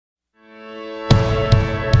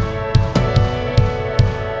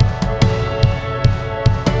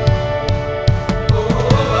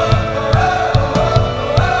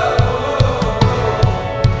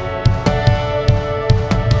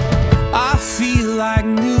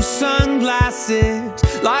like new sunglasses,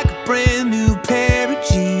 like a brand new pair of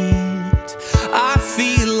jeans. I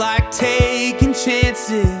feel like taking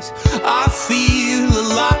chances, I feel a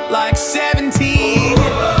lot like 17.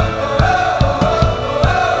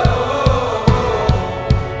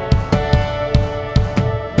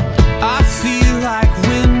 I feel like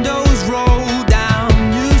windows roll down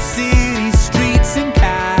new city streets and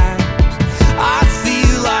cabs. I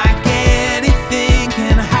feel like anything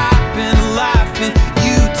can happen in life, and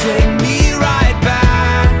you take me right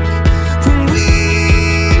back when we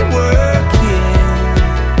were kids.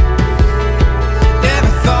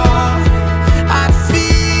 Never thought I'd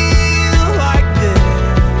feel like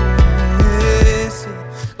this,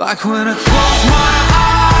 like when I close my eyes.